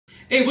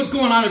Hey, what's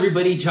going on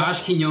everybody?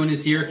 Josh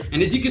Quinones here,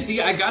 and as you can see,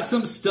 I got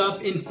some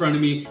stuff in front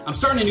of me. I'm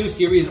starting a new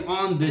series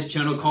on this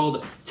channel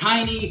called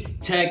Tiny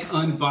Tech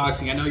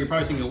Unboxing. I know you're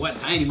probably thinking, what,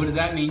 Tiny, what does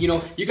that mean? You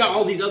know, you got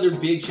all these other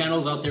big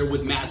channels out there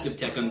with massive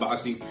tech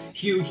unboxings,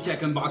 huge tech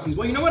unboxings.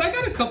 Well, you know what, I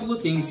got a couple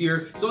of things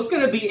here, so it's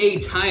gonna be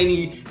a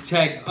Tiny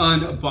Tech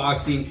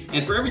Unboxing.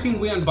 And for everything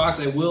we unbox,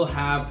 I will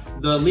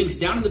have the links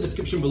down in the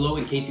description below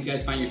in case you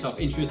guys find yourself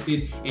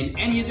interested in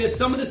any of this.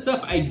 Some of this stuff,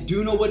 I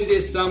do know what it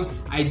is, some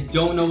I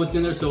don't know what's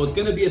in there, so it's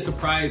gonna be a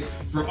surprise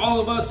for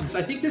all of us, because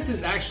I think this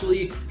is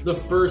actually the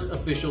first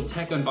official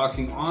tech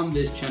unboxing on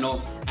this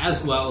channel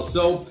as well.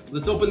 So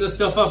let's open this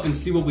stuff up and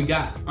see what we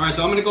got. All right,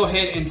 so I'm gonna go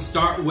ahead and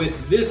start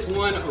with this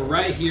one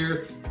right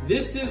here.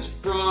 This is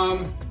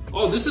from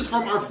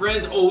our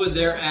friends over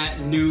there at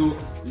New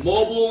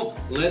Mobile.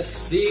 Let's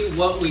see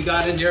what we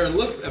got in here.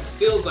 It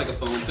feels like a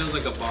phone, feels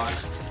like a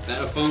box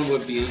that a phone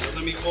would be in. So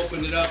let me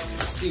open it up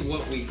and see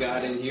what we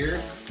got in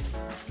here.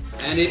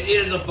 And it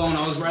is a phone.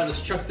 I was right.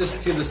 Let's chuck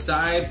this to the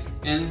side.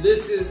 And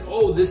this is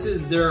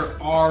their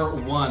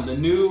R1, the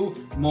New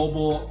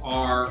Mobile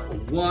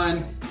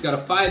R1. It's got a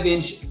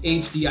 5-inch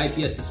HD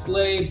IPS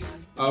display,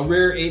 a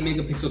rear 8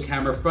 megapixel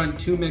camera, front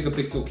 2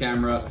 megapixel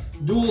camera,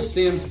 dual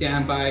SIM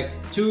standby,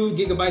 2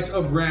 gigabytes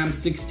of RAM,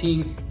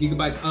 16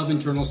 gigabytes of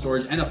internal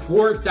storage, and a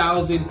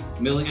 4,000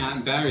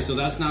 milliamp battery. So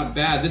that's not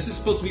bad. This is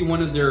supposed to be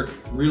one of their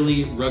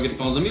really rugged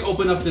phones. Let me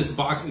open up this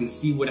box and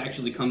see what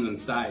actually comes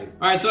inside.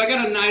 All right, so I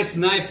got a nice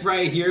knife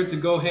right here to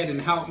go ahead and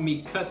help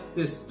me cut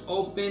this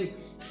open.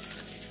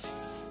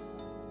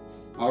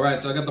 All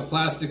right, so I got the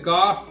plastic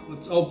off.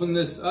 Let's open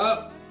this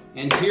up.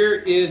 And here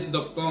is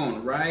the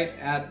phone right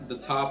at the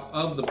top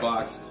of the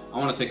box. I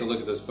want to take a look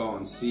at this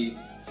phone, see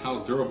how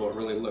durable it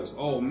really looks.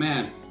 Oh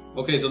man.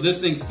 Okay, so this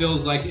thing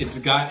feels like it's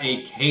got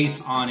a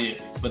case on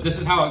it, but this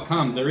is how it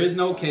comes. There is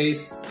no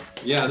case.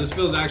 Yeah, this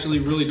feels actually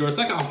really durable. It's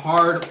like a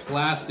hard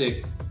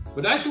plastic,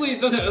 but actually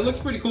it looks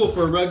pretty cool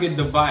for a rugged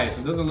device.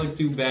 It doesn't look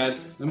too bad.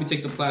 Let me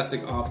take the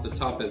plastic off the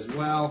top as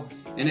well.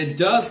 And it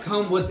does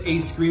come with a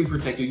screen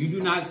protector. You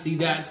do not see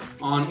that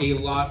on a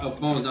lot of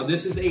phones. Now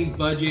this is a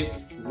budget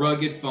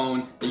rugged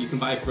phone that you can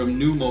buy from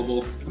New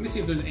Mobile. Let me see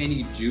if there's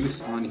any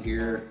juice on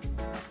here.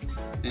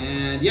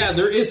 And yeah,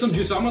 there is some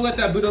juice, so I'm gonna let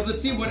that boot up.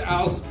 Let's see what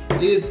else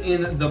is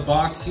in the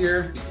box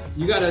here.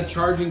 You got a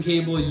charging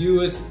cable,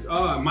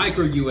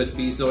 micro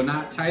USB, so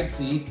not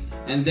Type-C.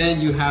 And then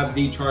you have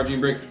the charging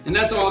brick, and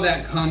that's all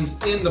that comes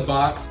in the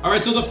box. All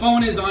right, so the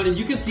phone is on, and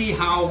you can see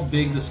how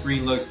big the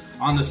screen looks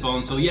on this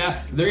phone. So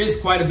yeah, there is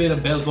quite a bit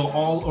of bezel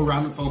all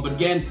around the phone, but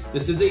again,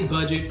 this is a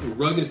budget,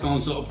 rugged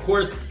phone, so of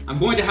course, I'm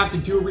going to have to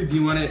do a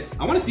review on it.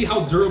 I wanna see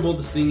how durable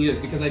this thing is,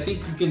 because I think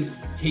you can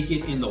take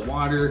it in the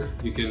water,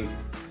 you can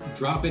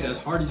drop it as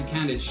hard as you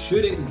can, it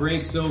shouldn't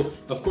break. So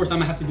of course I'm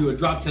gonna have to do a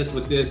drop test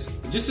with this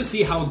just to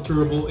see how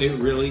durable it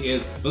really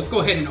is. Let's go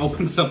ahead and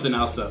open something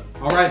else up.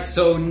 All right,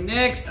 so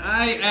next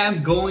I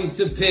am going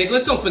to pick,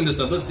 let's open this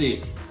up, let's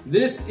see.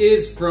 This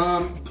is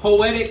from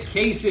Poetic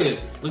Cases.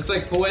 Looks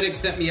like Poetic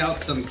sent me out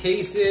some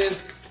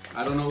cases.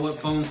 I don't know what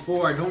phone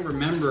for, I don't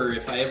remember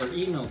if I ever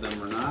emailed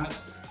them or not.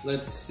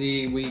 Let's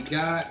see, we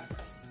got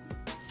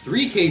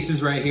 3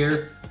 cases right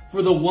here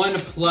for the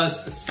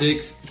OnePlus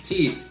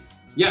 6T.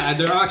 Yeah,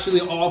 they're actually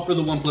all for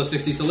the OnePlus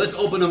 6T. So let's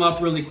open them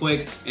up really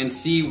quick and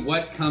see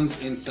what comes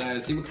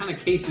inside. See what kind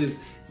of cases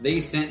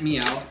they sent me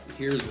out.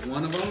 Here's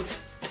one of them.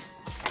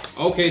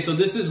 Okay, so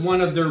this is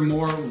one of their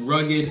more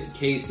rugged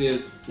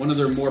cases, one of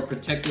their more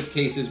protective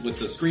cases with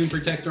the screen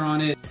protector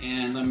on it.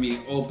 And let me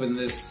open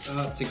this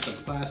up, take the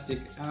plastic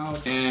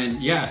out.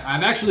 And yeah,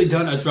 I've actually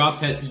done a drop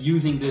test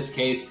using this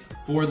case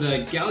for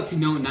the Galaxy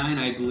Note 9,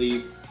 I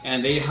believe,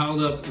 and they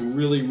held up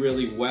really,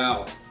 really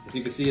well. As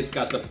you can see, it's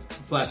got the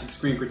plastic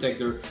screen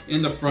protector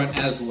in the front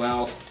as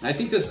well. And I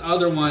think this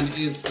other one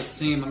is the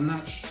same. I'm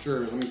not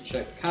sure. Let me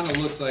check. Kind of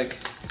looks like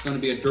it's going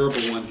to be a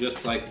durable one,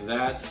 just like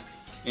that.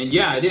 And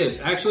yeah, it is.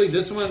 Actually,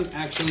 this one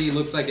actually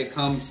looks like it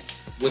comes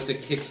with the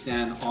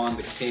kickstand on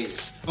the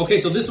case. Okay,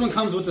 so this one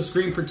comes with the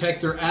screen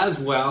protector as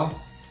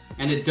well.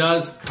 And it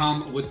does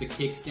come with the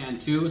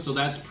kickstand too, so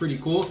that's pretty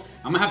cool.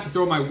 I'm going to have to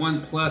throw my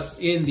OnePlus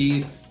in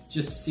these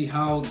just to see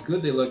how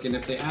good they look and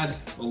if they add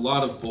a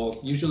lot of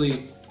bulk.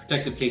 Usually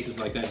protective cases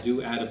like that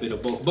do add a bit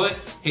of bulk, but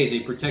hey, they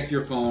protect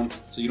your phone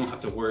so you don't have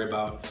to worry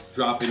about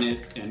dropping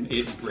it and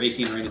it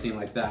breaking or anything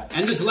like that.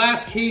 And this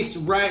last case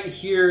right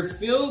here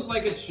feels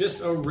like it's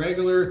just a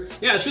regular,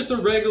 yeah, it's just a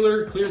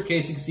regular clear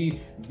case. You can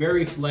see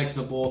very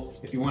flexible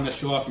if you want to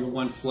show off your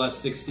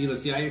OnePlus 6T.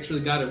 Let's see, I actually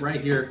got it right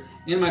here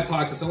in my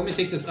pocket. So let me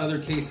take this other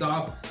case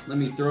off. Let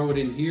me throw it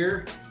in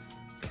here.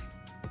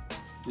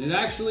 And it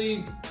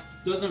actually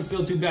doesn't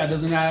feel too bad,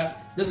 doesn't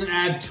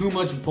add too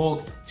much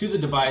bulk to the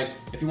device.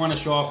 If you want to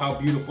show off how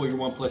beautiful your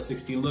OnePlus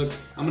 6T looks,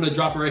 I'm gonna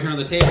drop it right here on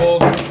the table.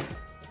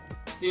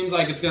 Seems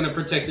like it's gonna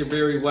protect it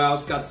very well.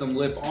 It's got some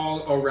lip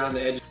all around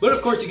the edge. But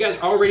of course, you guys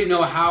already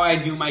know how I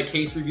do my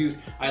case reviews.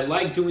 I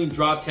like doing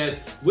drop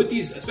tests with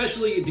these,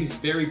 especially these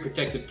very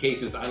protective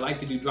cases. I like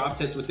to do drop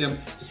tests with them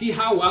to see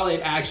how well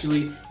it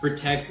actually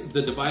protects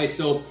the device.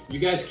 So you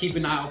guys keep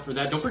an eye out for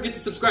that. Don't forget to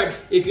subscribe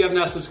if you have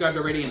not subscribed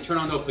already, and turn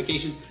on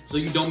notifications so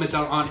you don't miss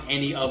out on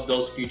any of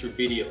those future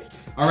videos.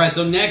 All right,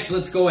 so next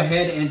let's go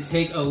ahead and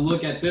take a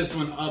look at this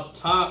one up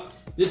top.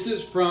 This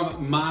is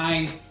from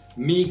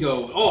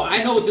MyMeGo. Oh,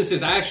 I know what this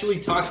is. I actually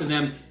talked to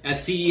them at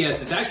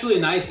CES. It's actually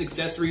a nice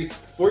accessory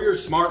for your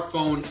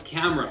smartphone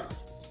camera.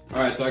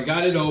 All right, so I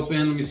got it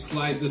open. Let me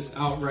slide this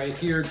out right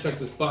here. Check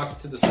this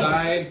box to the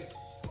side.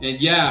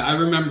 And yeah, I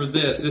remember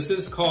this. This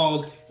is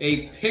called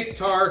a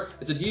Pictar.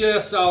 It's a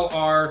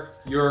DSLR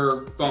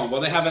your phone.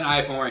 Well, they have an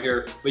iPhone right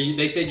here, but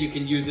they said you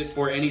can use it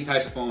for any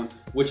type of phone,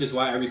 which is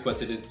why I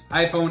requested it. It's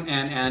iPhone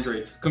and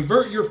Android.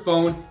 Convert your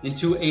phone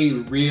into a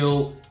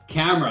real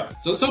camera.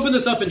 So let's open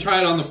this up and try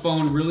it on the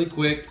phone really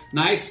quick.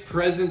 Nice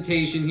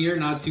presentation here,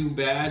 not too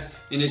bad.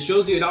 And it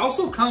shows you, it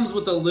also comes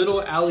with a little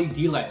LED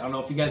light. I don't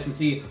know if you guys can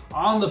see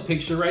on the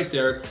picture right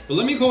there, but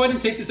let me go ahead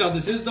and take this out.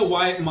 This is the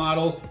white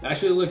model. It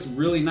actually looks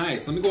really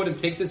nice. Let me go ahead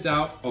and take this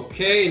out.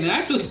 Okay, and it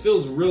actually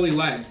feels really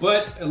light,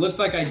 but it looks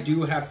like I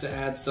do have to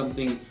add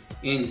something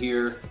in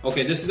here.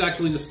 Okay, this is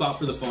actually the spot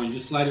for the phone. You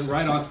just slide it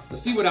right on.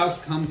 Let's see what else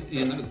comes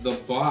in the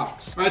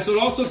box. All right, so it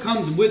also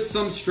comes with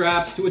some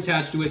straps to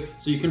attach to it,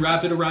 so you can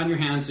wrap it around your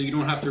hand so you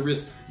don't have to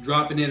risk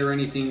dropping it or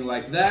anything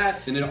like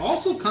that. And it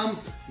also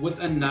comes with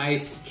a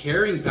nice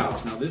carrying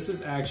pouch. Now this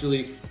is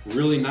actually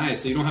really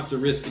nice, so you don't have to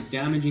risk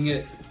damaging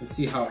it. Let's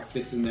see how it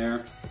fits in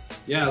there.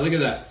 Yeah, look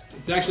at that.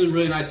 It's actually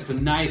really nice. It's a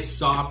nice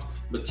soft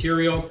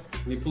material.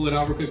 Let me pull it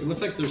out real quick. It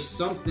looks like there's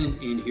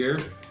something in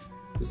here.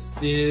 This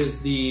is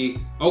the,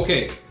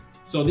 okay,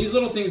 so these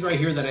little things right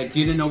here that I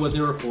didn't know what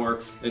they were for,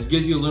 it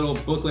gives you a little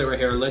booklet right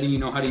here letting you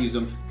know how to use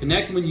them.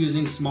 Connect when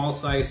using small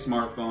size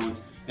smartphones.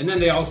 And then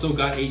they also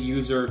got a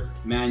user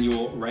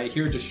manual right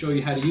here to show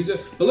you how to use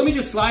it. But let me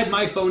just slide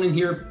my phone in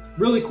here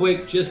really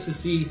quick just to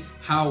see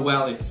how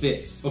well it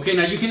fits. Okay,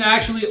 now you can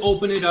actually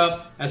open it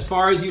up as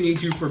far as you need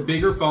to for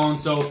bigger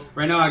phones. So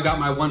right now I got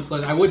my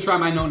OnePlus. I would try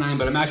my Note 9,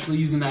 but I'm actually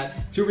using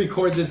that to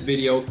record this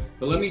video.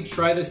 But let me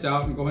try this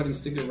out and go ahead and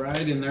stick it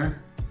right in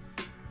there.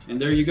 And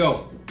there you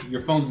go.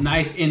 Your phone's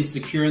nice and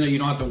secure in there. You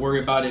don't have to worry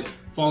about it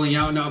falling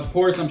out. Now, of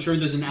course, I'm sure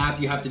there's an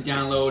app you have to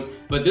download,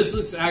 but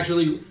this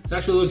actually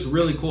looks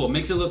really cool. It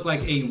makes it look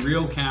like a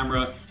real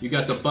camera. You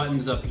got the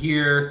buttons up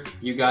here,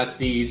 you got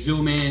the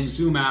zoom in,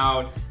 zoom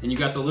out, and you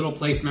got the little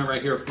placement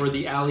right here for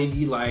the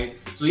LED light.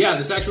 So yeah,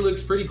 this actually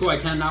looks pretty cool. I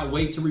cannot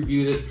wait to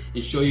review this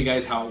and show you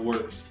guys how it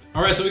works.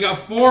 All right, so we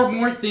got 4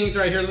 more things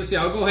right here. Let's see,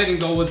 I'll go ahead and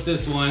go with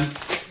this one.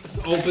 Let's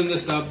open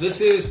this up.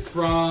 This is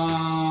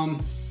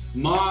from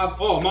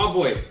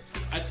Mobvoi.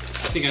 I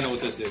think I know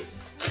what this is.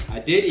 I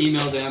did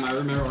email them, I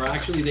remember, or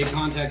actually they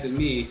contacted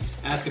me,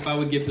 asked if I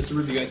would give this a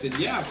review. I said,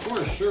 yeah, of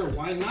course, sure,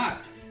 why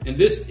not? And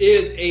this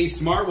is a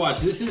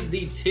smartwatch. This is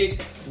the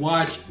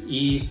TicWatch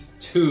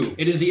E2.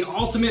 It is the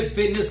ultimate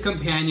fitness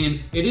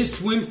companion. It is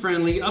swim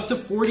friendly, up to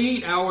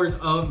 48 hours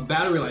of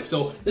battery life.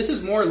 So this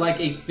is more like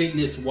a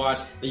fitness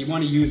watch that you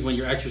want to use when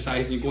you're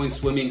exercising, you're going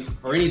swimming,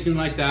 or anything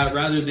like that,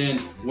 rather than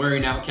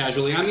wearing out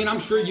casually. I mean, I'm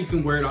sure you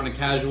can wear it on a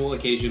casual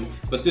occasion,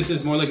 but this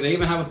is more like, they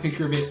even have a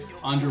picture of it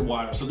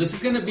underwater. So this is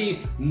gonna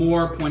be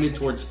more pointed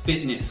towards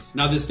fitness.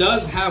 Now this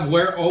does have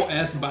Wear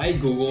OS by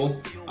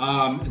Google.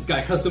 It's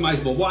got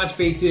customizable watch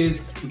faces.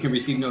 You can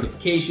receive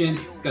notifications.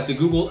 It's got the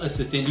Google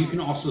Assistant. You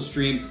can also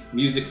stream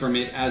music from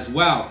it as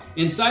well.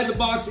 Inside the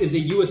box is a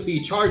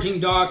USB charging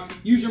dock,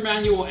 user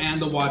manual,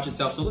 and the watch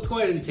itself. So let's go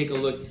ahead and take a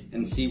look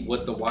and see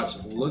what the watch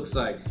looks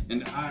like.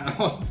 And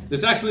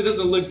this actually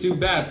doesn't look too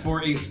bad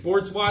for a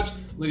sports watch.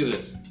 Look at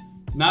this.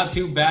 Not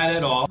too bad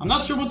at all. I'm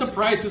not sure what the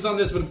price is on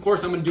this, but of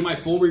course I'm gonna do my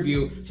full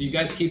review, so you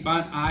guys keep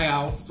an eye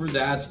out for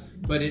that.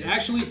 But it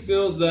actually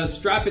feels, the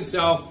strap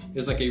itself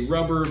is like a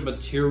rubber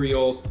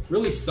material,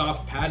 really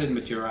soft padded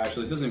material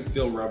actually. It doesn't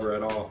feel rubber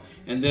at all.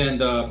 And then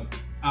the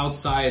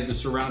outside, the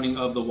surrounding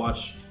of the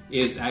watch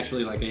is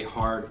actually like a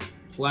hard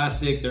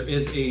plastic. There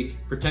is a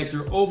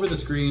protector over the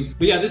screen.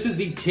 But yeah, this is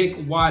the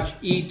TicWatch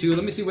E2.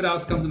 Let me see what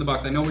else comes in the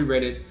box. I know we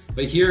read it,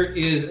 but here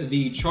is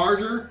the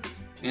charger,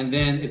 and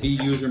then the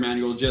user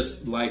manual,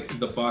 just like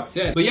the box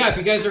said. But yeah, if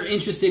you guys are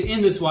interested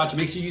in this watch,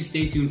 make sure you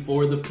stay tuned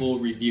for the full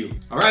review.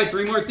 All right,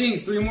 3 more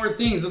things.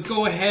 Let's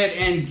go ahead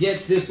and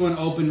get this one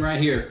open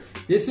right here.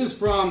 This is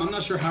from, I'm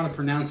not sure how to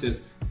pronounce this,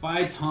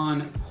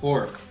 Phyton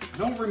Corp. I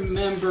don't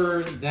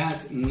remember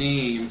that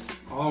name.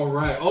 All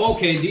right,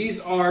 okay, these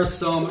are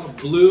some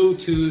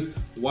Bluetooth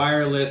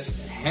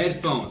wireless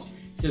headphones.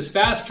 It says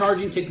fast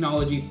charging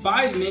technology,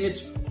 5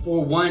 minutes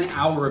for 1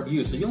 hour of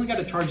use. So you only got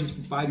to charge this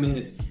for 5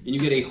 minutes and you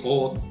get a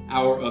whole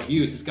hour of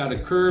use. It's got a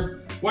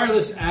curved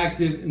wireless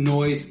active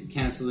noise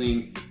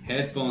canceling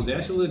headphones. They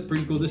actually look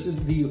pretty cool. This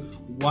is the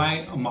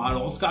white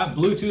model. It's got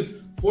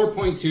Bluetooth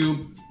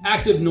 4.2,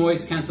 active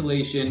noise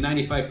cancellation,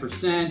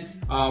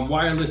 95%,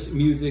 wireless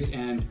music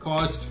and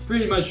calls,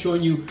 pretty much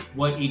showing you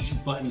what each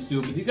buttons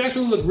do. But these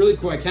actually look really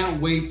cool. I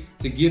can't wait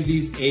to give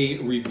these a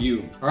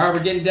review. All right,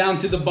 we're getting down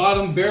to the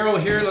bottom barrel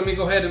here. Let me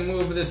go ahead and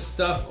move this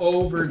stuff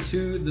over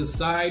to the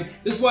side.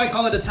 This is why I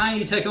call it a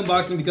tiny tech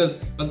unboxing, because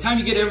by the time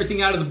you get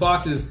everything out of the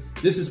boxes,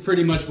 this is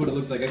pretty much what it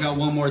looks like. I got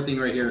one more thing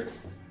right here.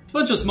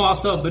 Bunch of small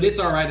stuff, but it's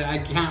all right. I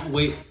can't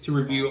wait to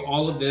review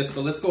all of this.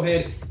 But let's go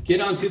ahead, get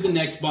on to the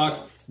next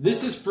box.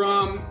 This is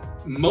from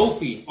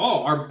Mophie.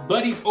 Oh, our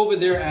buddies over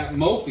there at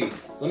Mophie.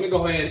 So let me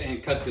go ahead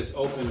and cut this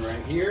open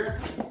right here.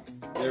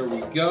 There we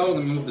go.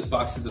 Let me move this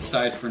box to the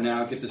side for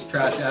now. Get this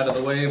trash out of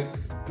the way.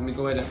 Let me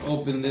go ahead and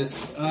open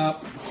this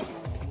up.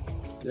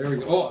 There we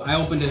go. Oh, I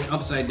opened it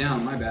upside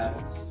down. My bad.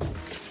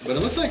 But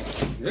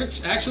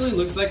it actually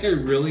looks like a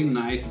really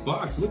nice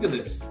box. Look at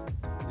this.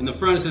 In the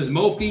front it says,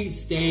 Mophie,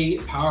 stay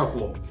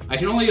powerful. I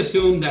can only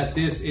assume that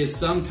this is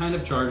some kind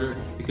of charger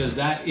because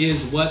that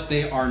is what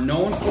they are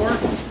known for.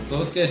 So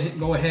let's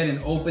go ahead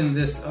and open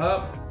this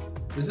up.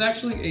 This is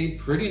actually a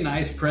pretty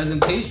nice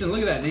presentation. Look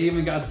at that. They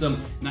even got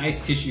some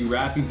nice tissue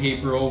wrapping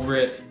paper over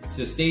it. It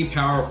says, stay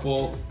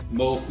powerful,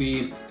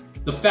 Mophie.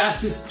 The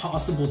fastest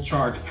possible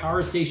charge,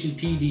 Power Station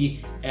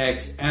PD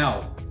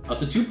XL. Up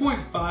to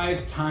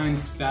 2.5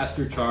 times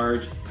faster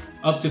charge.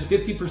 Up to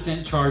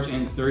 50% charge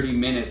in 30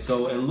 minutes.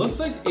 So it looks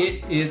like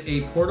it is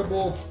a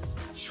portable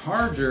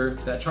charger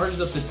that charges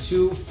up to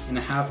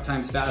 2.5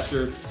 times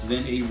faster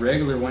than a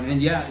regular one.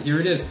 And yeah, here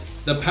it is,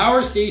 the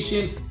Power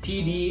Station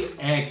PD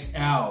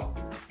XL.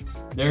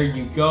 There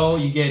you go.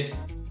 You get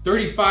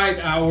 35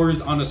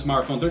 hours on a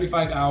smartphone,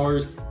 35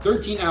 hours,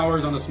 13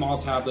 hours on a small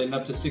tablet, and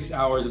up to 6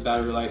 hours of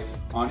battery life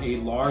on a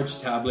large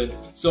tablet.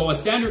 So a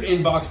standard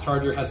inbox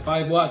charger has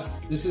 5 watts.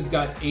 This has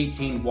got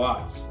 18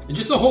 watts. And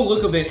just the whole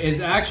look of it is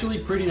actually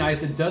pretty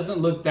nice. It doesn't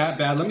look that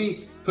bad. Let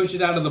me push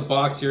it out of the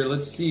box here.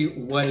 Let's see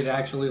what it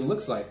actually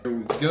looks like. Here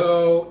we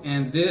go.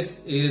 And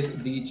this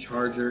is the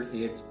charger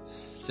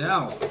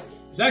itself.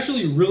 It's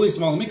actually really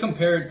small. Let me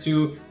compare it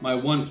to my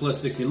OnePlus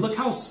 60. Look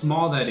how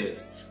small that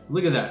is.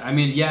 Look at that. I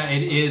mean, yeah,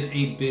 it is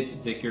a bit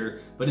thicker,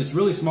 but it's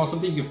really small,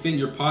 something you can fit in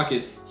your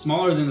pocket,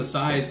 smaller than the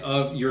size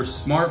of your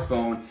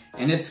smartphone.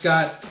 And it's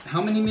got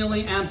how many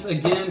milliamps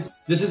again?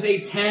 This is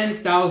a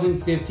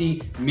 10,050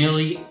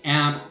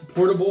 milliamp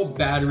portable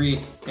battery.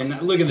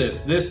 And look at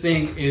this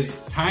thing is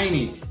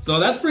tiny. So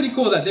that's pretty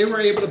cool that they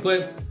were able to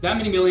put that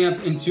many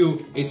milliamps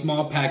into a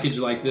small package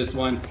like this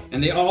one.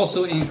 And they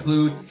also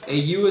include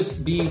a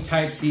USB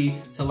Type-C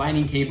to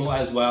Lightning cable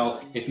as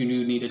well if you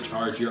do need to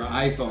charge your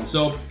iPhone.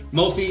 So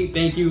Mophie,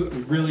 thank you,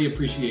 really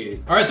appreciate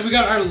it. All right, so we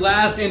got our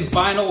last and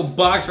final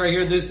box right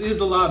here. This is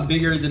a lot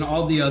bigger than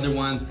all the other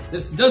ones.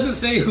 This doesn't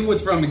say who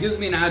it's from. It gives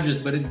me an address,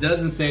 but it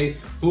doesn't say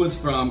who it's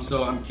from.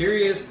 So I'm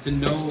curious to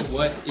know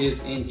what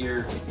is in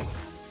here.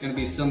 It's gonna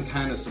be some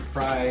kind of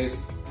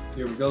surprise.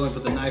 Here we go, let's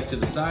put the knife to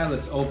the side.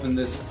 Let's open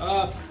this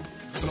up.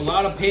 Put a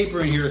lot of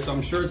paper in here, so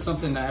I'm sure it's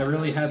something that I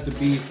really had to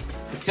be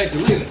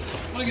protected. Look at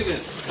this, look at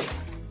this.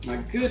 My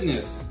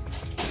goodness.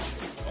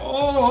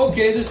 Oh,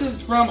 okay, this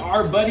is from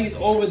our buddies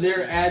over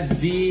there at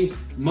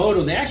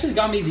Zmoto. They actually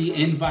got me the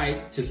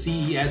invite to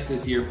CES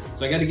this year,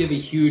 so I gotta give a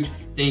huge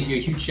thank you, a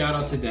huge shout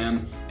out to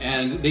them.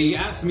 And they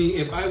asked me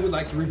if I would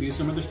like to review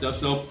some of their stuff.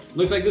 So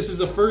looks like this is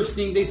the first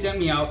thing they sent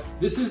me out.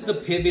 This is the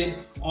Pivot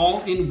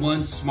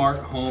all-in-one smart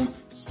home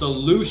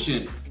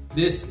solution.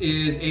 This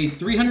is a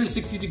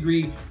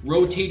 360-degree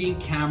rotating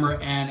camera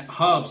and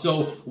hub.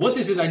 So what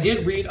this is, I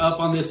did read up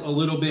on this a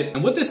little bit.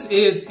 And what this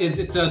is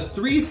it's a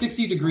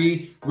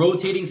 360-degree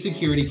rotating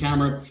security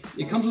camera.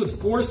 It comes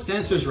with 4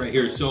 sensors right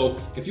here.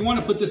 So if you want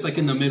to put this like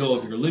in the middle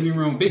of your living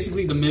room,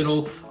 basically the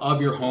middle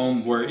of your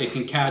home where it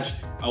can catch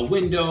a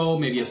window,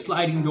 maybe a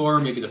sliding door,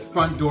 maybe the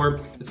front door.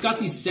 It's got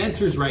these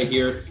sensors right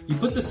here. You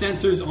put the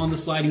sensors on the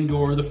sliding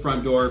door or the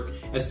front door.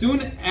 As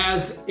soon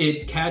as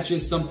it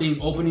catches something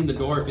opening the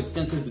door, if it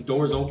senses the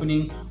door's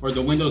opening or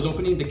the window's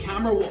opening, the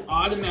camera will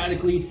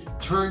automatically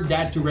turn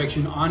that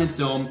direction on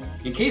its own.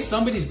 In case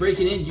somebody's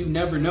breaking in, you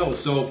never know.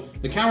 So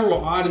the camera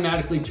will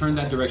automatically turn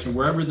that direction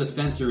wherever the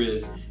sensor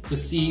is to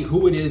see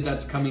who it is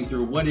that's coming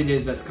through, what it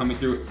is that's coming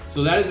through.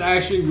 So that is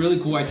actually really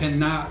cool. I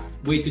cannot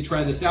wait to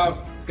try this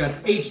out. It's got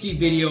HD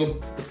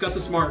video, it's got the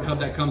smart hub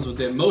that comes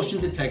with it, motion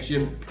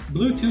detection,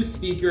 Bluetooth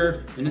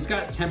speaker, and it's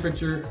got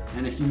temperature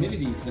and a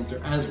humidity sensor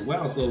as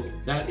well. So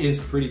that is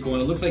pretty cool.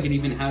 And it looks like it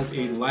even has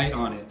a light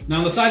on it. Now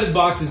on the side of the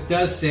box, it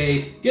does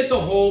say, get the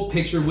whole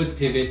picture with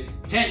Pivot,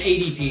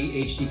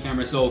 1080p HD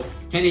camera. So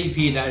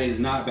 1080p, that is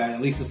not bad.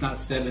 At least it's not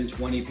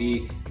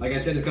 720p. Like I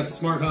said, it's got the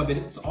smart hub, and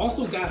it's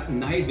also got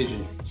night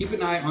vision. Keep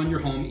an eye on your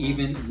home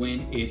even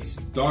when it's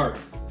dark.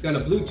 It's got a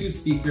Bluetooth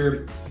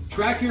speaker,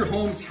 track your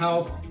home's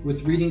health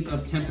with readings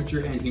of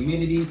temperature and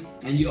humidity,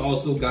 and you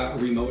also got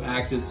remote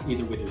access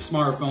either with your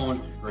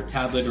smartphone or a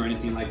tablet or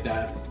anything like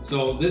that.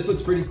 So this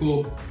looks pretty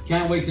cool.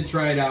 Can't wait to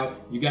try it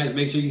out. You guys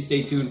make sure you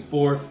stay tuned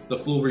for the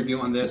full review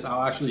on this.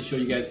 I'll actually show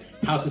you guys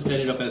how to set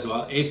it up as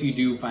well if you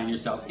do find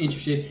yourself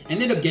interested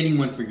and end up getting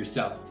one for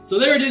yourself. So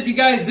there it is, you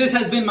guys. This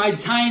has been my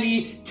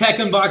tiny tech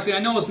unboxing. I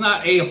know it's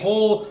not a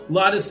whole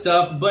lot of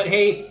stuff, but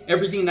hey,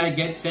 everything that I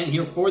get sent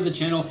here for the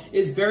channel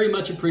is very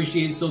much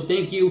appreciated. So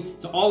thank you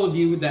to all of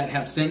you that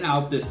have sent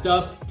out this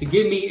stuff to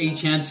give me a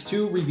chance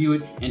to review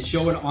it and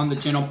show it on the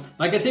channel.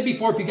 Like I said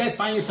before, if you guys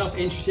find yourself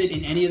interested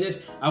in any of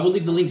this, I will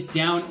leave the links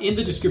down in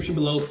the description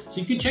below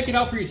so you can check it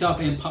out for yourself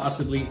and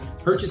possibly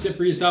purchase it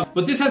for yourself.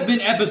 But this has been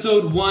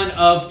episode 1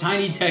 of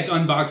Tiny Tech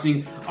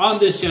Unboxing on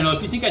this channel.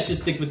 If you think I should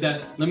stick with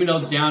that, let me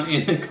know down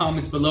in the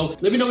comments below.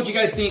 Let me know what you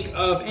guys think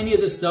of any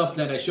of the stuff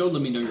that I showed.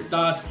 Let me know your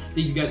thoughts.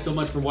 Thank you guys so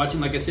much for watching.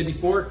 Like I said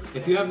before,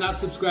 if you have not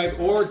subscribed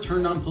or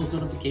turned on post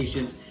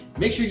notifications,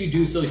 make sure you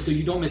do so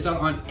you don't miss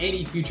out on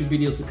any future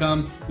videos to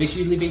come. Make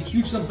sure you leave a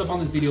huge thumbs up on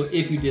this video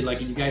if you did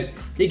like it. You guys,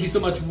 thank you so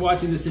much for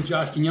watching. This is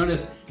Josh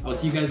Quinones. I will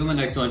see you guys on the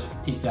next one.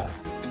 Peace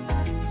out.